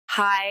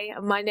Hi,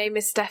 my name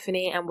is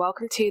Stephanie, and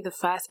welcome to the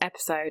first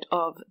episode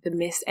of the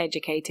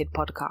Miseducated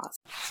podcast.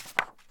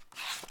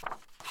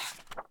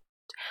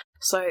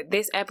 So,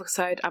 this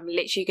episode, I'm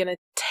literally going to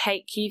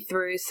take you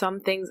through some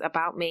things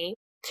about me,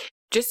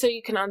 just so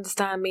you can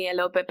understand me a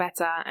little bit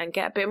better and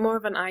get a bit more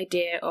of an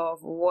idea of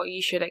what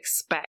you should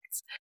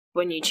expect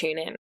when you tune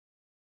in.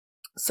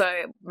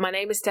 So, my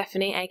name is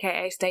Stephanie,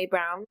 aka Stay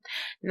Brown.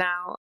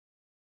 Now,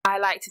 I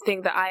like to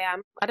think that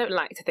I don't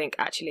like to think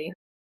actually.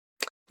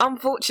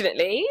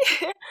 Unfortunately,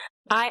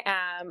 I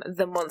am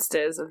the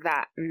monsters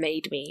that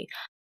made me.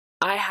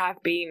 I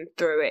have been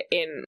through it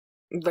in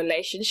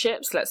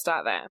relationships. Let's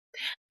start there.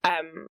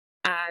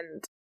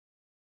 And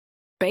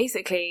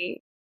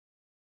basically,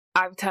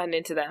 I've turned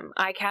into them.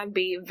 I can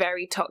be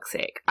very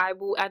toxic. I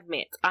will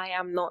admit I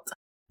am not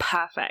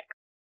perfect.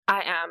 I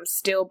am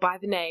still, by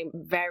the name,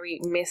 very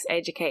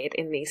miseducated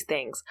in these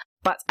things.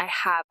 But I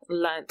have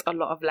learnt a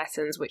lot of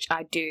lessons which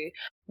I do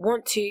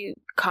want to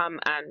come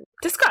and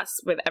discuss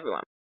with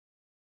everyone.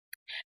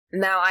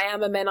 Now, I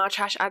am a men are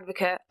trash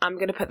advocate. I'm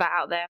going to put that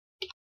out there.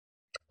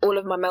 All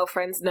of my male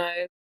friends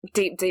know,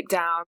 deep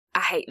down,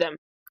 I hate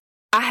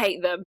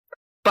them.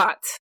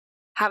 But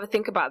have a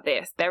think about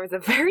this. There is a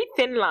very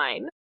thin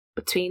line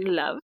between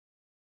love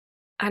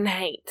and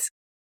hate.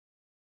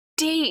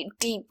 Deep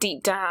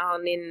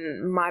down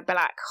in my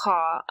black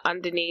heart,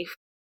 underneath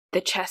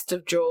the chest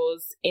of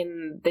drawers,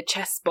 in the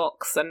chest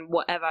box and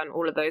whatever, and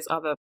all of those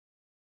other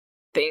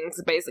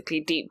things, basically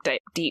deep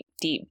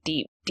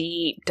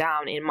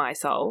down in my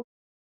soul,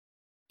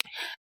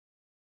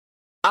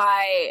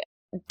 I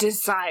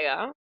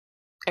desire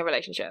a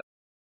relationship,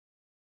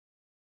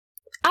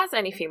 as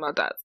any female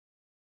does.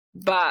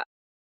 But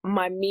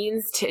my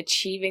means to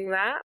achieving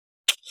that,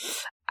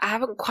 I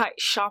haven't quite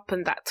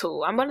sharpened that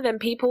tool. I'm one of them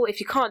people,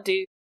 if you can't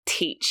do,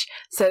 teach.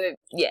 So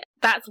yeah,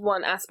 that's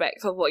one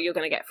aspect of what you're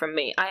going to get from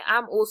me. I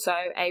am also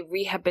a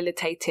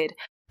rehabilitated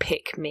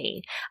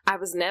pick-me. I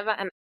was never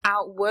an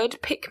outward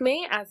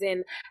pick-me, as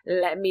in,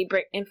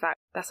 in fact,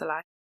 that's a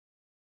lie.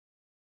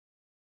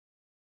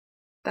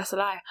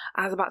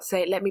 I was about to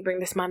say, let me bring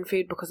this man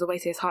food because the way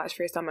to his heart is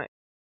through his stomach.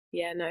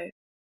 Yeah, no.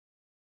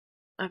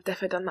 I've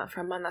definitely done that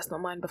for a man that's not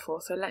mine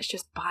before, so let's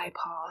just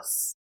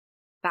bypass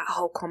that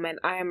whole comment.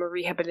 I am a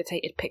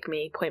rehabilitated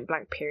pick-me, point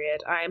blank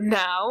period. I am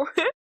now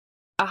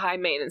a high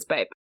maintenance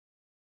babe.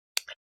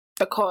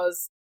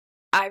 Because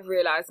I've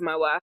realised my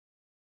worth,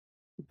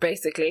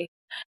 basically.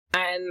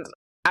 And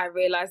I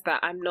realised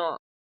that I'm not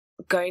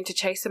going to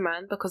chase a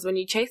man, because when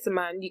you chase a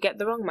man, you get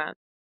the wrong man.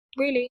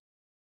 Really.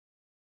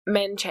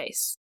 Men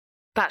chase.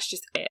 That's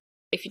just it.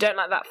 If you don't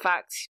like that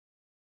fact,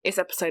 it's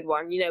episode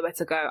 1. You know where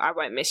to go. I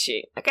won't miss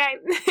you. Okay?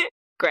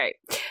 Great.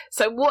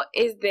 So what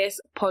is this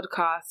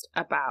podcast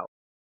about?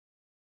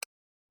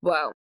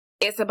 Well,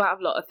 it's about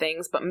a lot of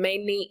things, but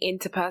mainly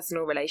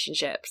interpersonal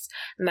relationships.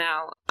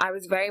 Now, I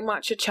was very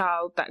much a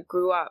child that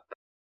grew up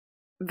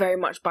very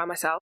much by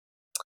myself.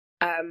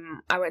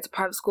 I went to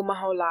private school my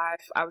whole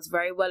life. I was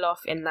very well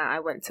off in that I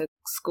went to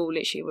school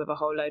literally with a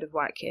whole load of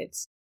white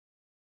kids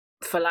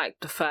for like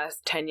the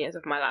first 10 years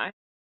of my life.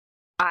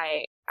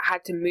 I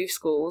had to move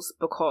schools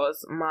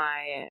because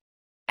my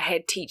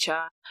head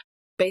teacher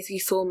basically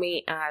saw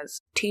me as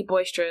too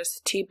boisterous,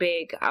 too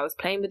big. I was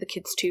playing with the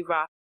kids too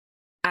rough,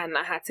 and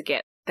I had to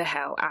get the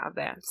hell out of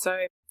there.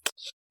 So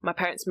my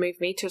parents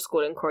moved me to a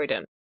school in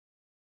Croydon.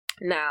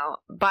 Now,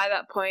 by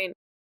that point,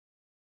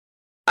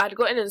 I'd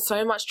gotten in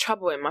so much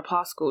trouble in my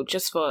past school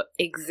just for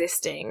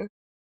existing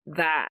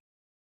that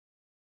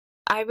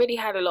I really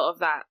had a lot of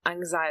that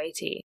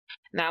anxiety.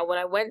 Now, when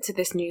I went to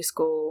this new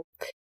school,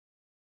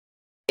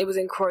 it was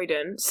in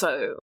Croydon,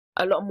 so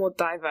a lot more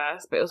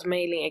diverse, but it was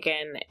mainly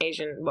again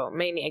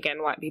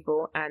white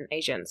people and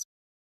Asians.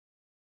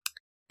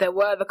 There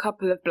were the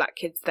couple of black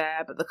kids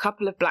there, but the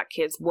couple of black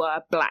kids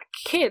were black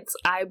kids.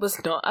 I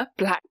was not a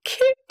black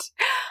kid.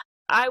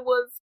 I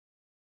was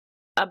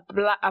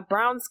a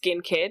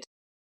brown-skinned kid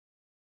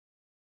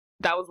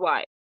that was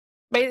white.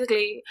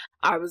 Basically,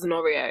 I was an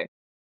Oreo.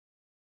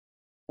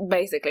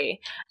 Basically.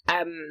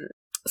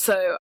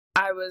 So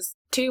I was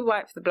too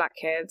white for the black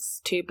kids,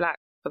 too black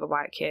for the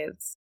white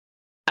kids.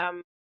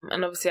 And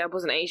obviously I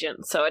wasn't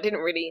Asian, so I didn't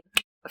really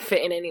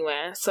fit in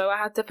anywhere. So I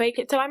had to fake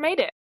it till I made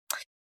it.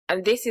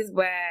 And this is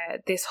where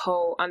this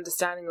whole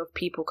understanding of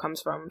people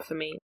comes from for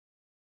me.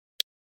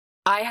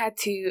 I had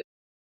to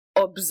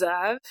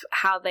observe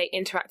how they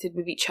interacted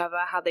with each other,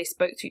 how they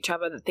spoke to each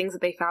other, the things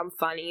that they found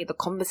funny, the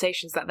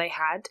conversations that they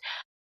had.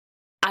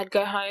 I'd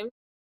go home,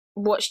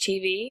 watch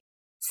TV,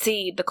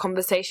 see the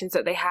conversations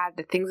that they had,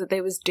 the things that they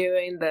was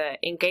doing, the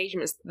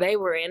engagements they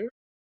were in,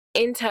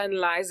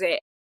 internalize it,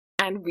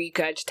 and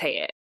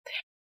regurgitate it.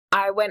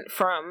 I went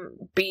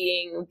from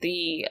being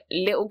the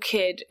little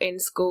kid in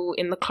school,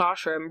 in the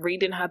classroom,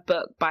 reading her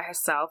book by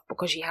herself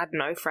because she had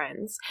no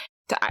friends,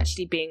 to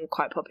actually being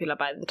quite popular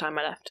by the time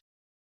I left.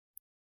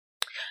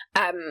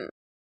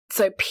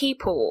 So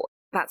people,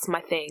 that's my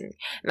thing.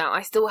 Now,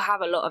 I still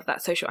have a lot of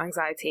that social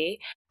anxiety,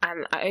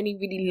 and I only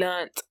really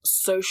learnt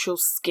social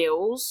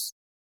skills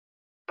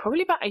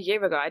probably about a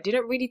year ago. I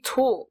didn't really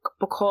talk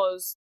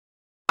because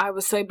I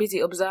was so busy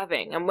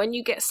observing. And when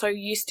you get so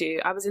used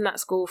to, I was in that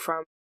school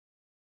from,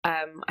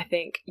 I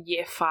think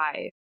year 5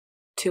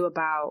 to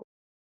about,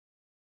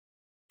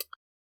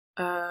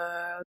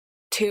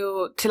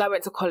 till I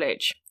went to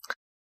college.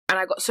 And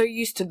I got so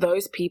used to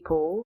those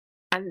people,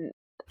 and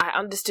I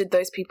understood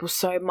those people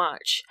so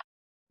much,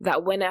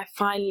 that when I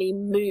finally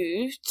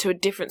moved to a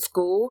different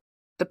school,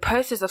 the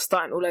process of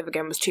starting all over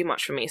again was too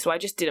much for me. So I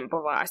just didn't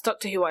bother. I stuck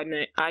to who I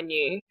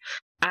knew,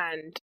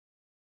 and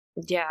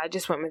yeah, I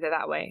just went with it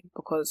that way,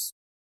 because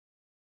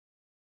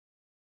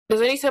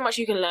there's only so much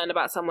you can learn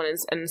about someone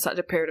in such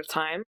a period of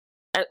time,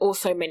 and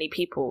also many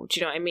people. Do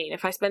you know what I mean?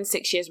 If I spend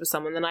 6 years with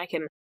someone, then I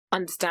can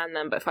understand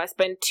them. But if I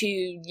spend 2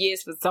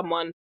 years with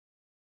someone,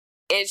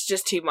 it's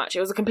just too much. It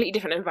was a completely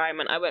different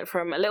environment. I went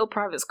from a little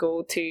private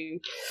school to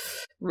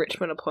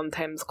Richmond upon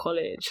Thames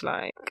College.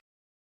 Like,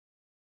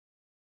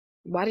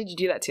 why did you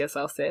do that to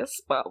yourself,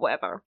 sis? But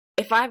whatever.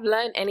 If I've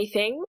learned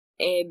anything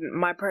in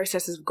my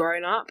process of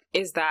growing up,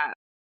 is that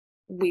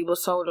we were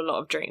sold a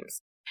lot of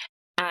dreams.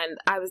 And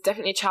I was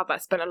definitely a child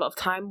that spent a lot of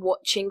time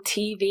watching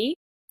TV,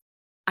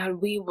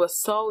 and we were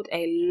sold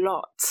a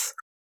lot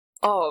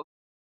of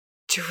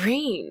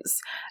dreams.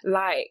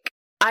 Like,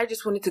 I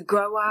just wanted to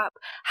grow up,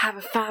 have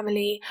a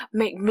family,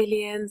 make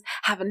millions,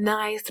 have a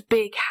nice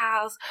big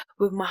house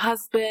with my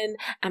husband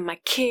and my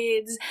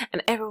kids,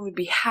 and everyone would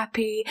be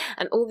happy,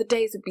 and all the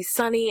days would be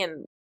sunny.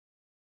 And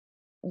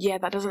yeah,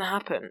 that doesn't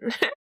happen.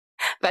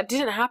 That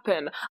didn't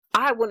happen.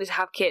 I wanted to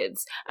have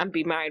kids and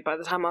be married by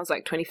the time I was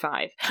like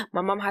 25.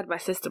 My mum had my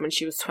sister when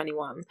she was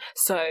 21.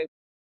 So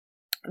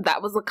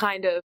that was the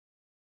kind of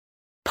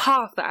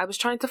path that I was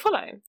trying to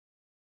follow.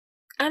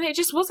 And it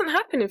just wasn't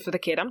happening for the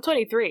kid. I'm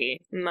 23,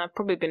 and I've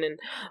probably been in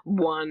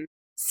one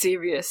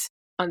serious,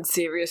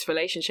 unserious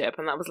relationship,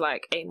 and that was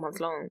like 8 months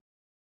long.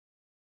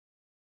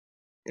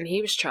 And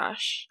he was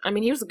trash. I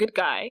mean, he was a good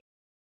guy,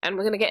 and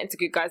we're going to get into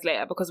good guys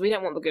later, because we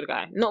don't want the good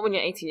guy. Not when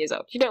you're 18 years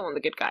old. You don't want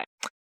the good guy.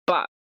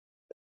 But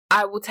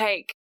I will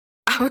take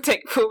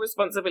full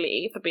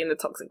responsibility for being the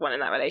toxic one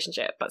in that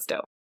relationship, but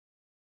still.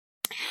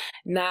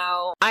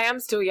 Now, I am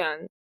still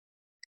young,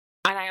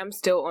 and I am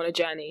still on a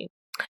journey.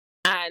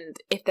 And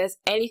if there's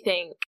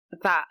anything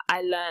that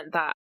I learned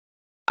that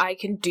I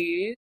can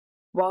do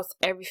whilst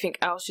everything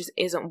else just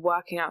isn't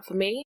working out for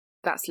me,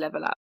 that's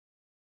level up.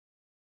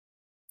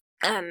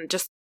 And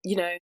just,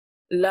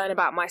 learn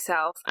about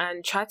myself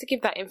and try to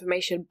give that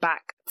information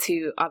back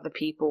to other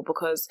people,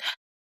 because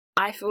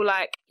I feel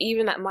like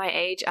even at my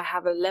age, I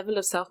have a level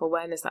of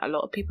self-awareness that a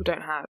lot of people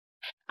don't have.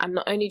 And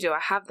not only do I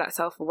have that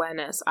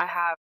self-awareness, I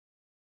have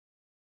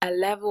a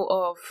level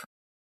of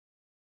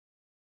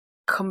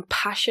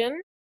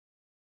compassion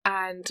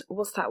and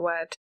what's that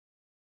word?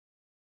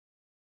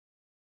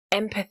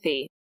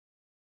 Empathy.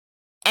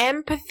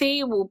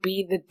 Empathy will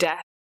be the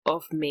death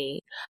of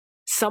me.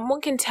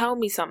 Someone can tell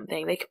me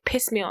something, they could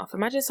piss me off.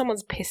 Imagine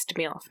someone's pissed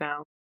me off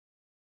now.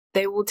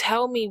 They will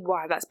tell me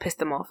why that's pissed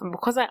them off, and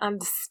because I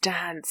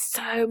understand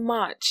so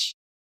much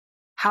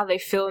how they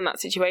feel in that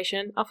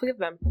situation, I'll forgive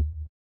them.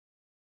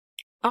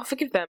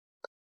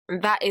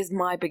 And that is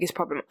my biggest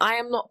problem. I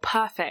am not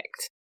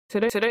perfect.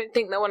 So don't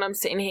think that when I'm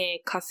sitting here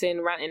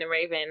cussing, ranting and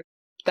raving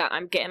that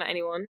I'm getting at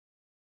anyone.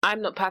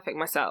 I'm not perfect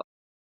myself.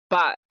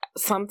 But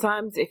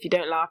sometimes if you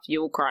don't laugh,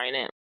 you'll cry in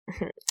it.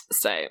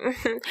 So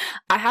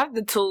I have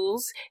the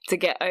tools to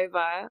get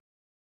over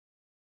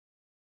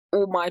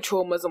all my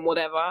traumas and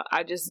whatever.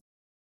 I just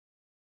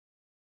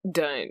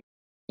don't.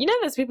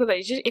 There's people that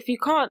if you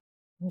can't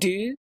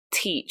do,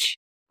 teach.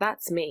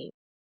 That's me.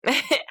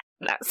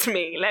 That's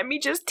me. Let me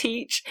just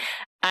teach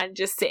and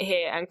just sit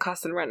here and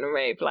cuss and rant and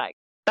rave. Like,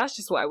 that's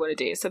just what I want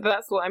to do. So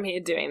that's what I'm here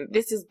doing.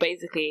 This is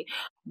basically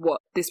what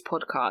this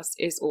podcast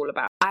is all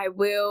about. I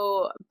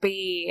will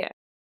be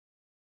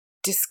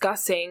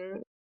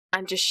discussing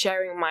and just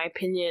sharing my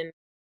opinion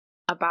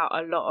about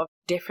a lot of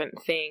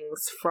different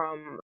things,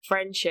 from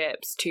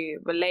friendships to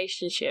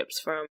relationships,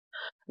 from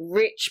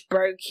rich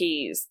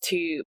brokies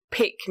to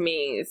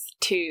pick-me's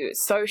to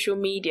social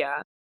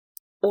media,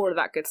 all of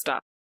that good stuff.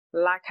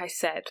 Like I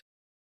said,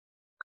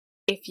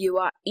 if you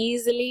are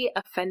easily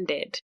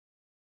offended,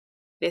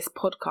 this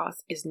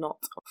podcast is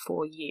not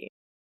for you.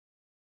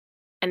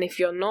 And if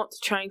you're not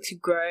trying to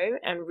grow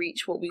and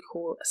reach what we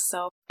call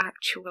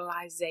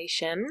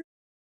self-actualization,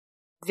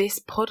 this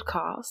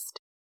podcast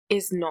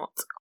is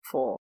not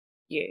for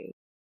you.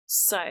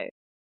 So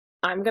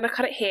I'm going to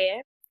cut it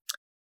here,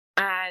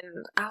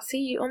 and I'll see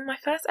you on my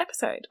first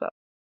episode. Well,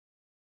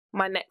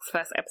 my next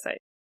first episode.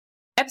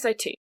 Episode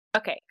 2.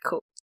 Okay,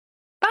 cool.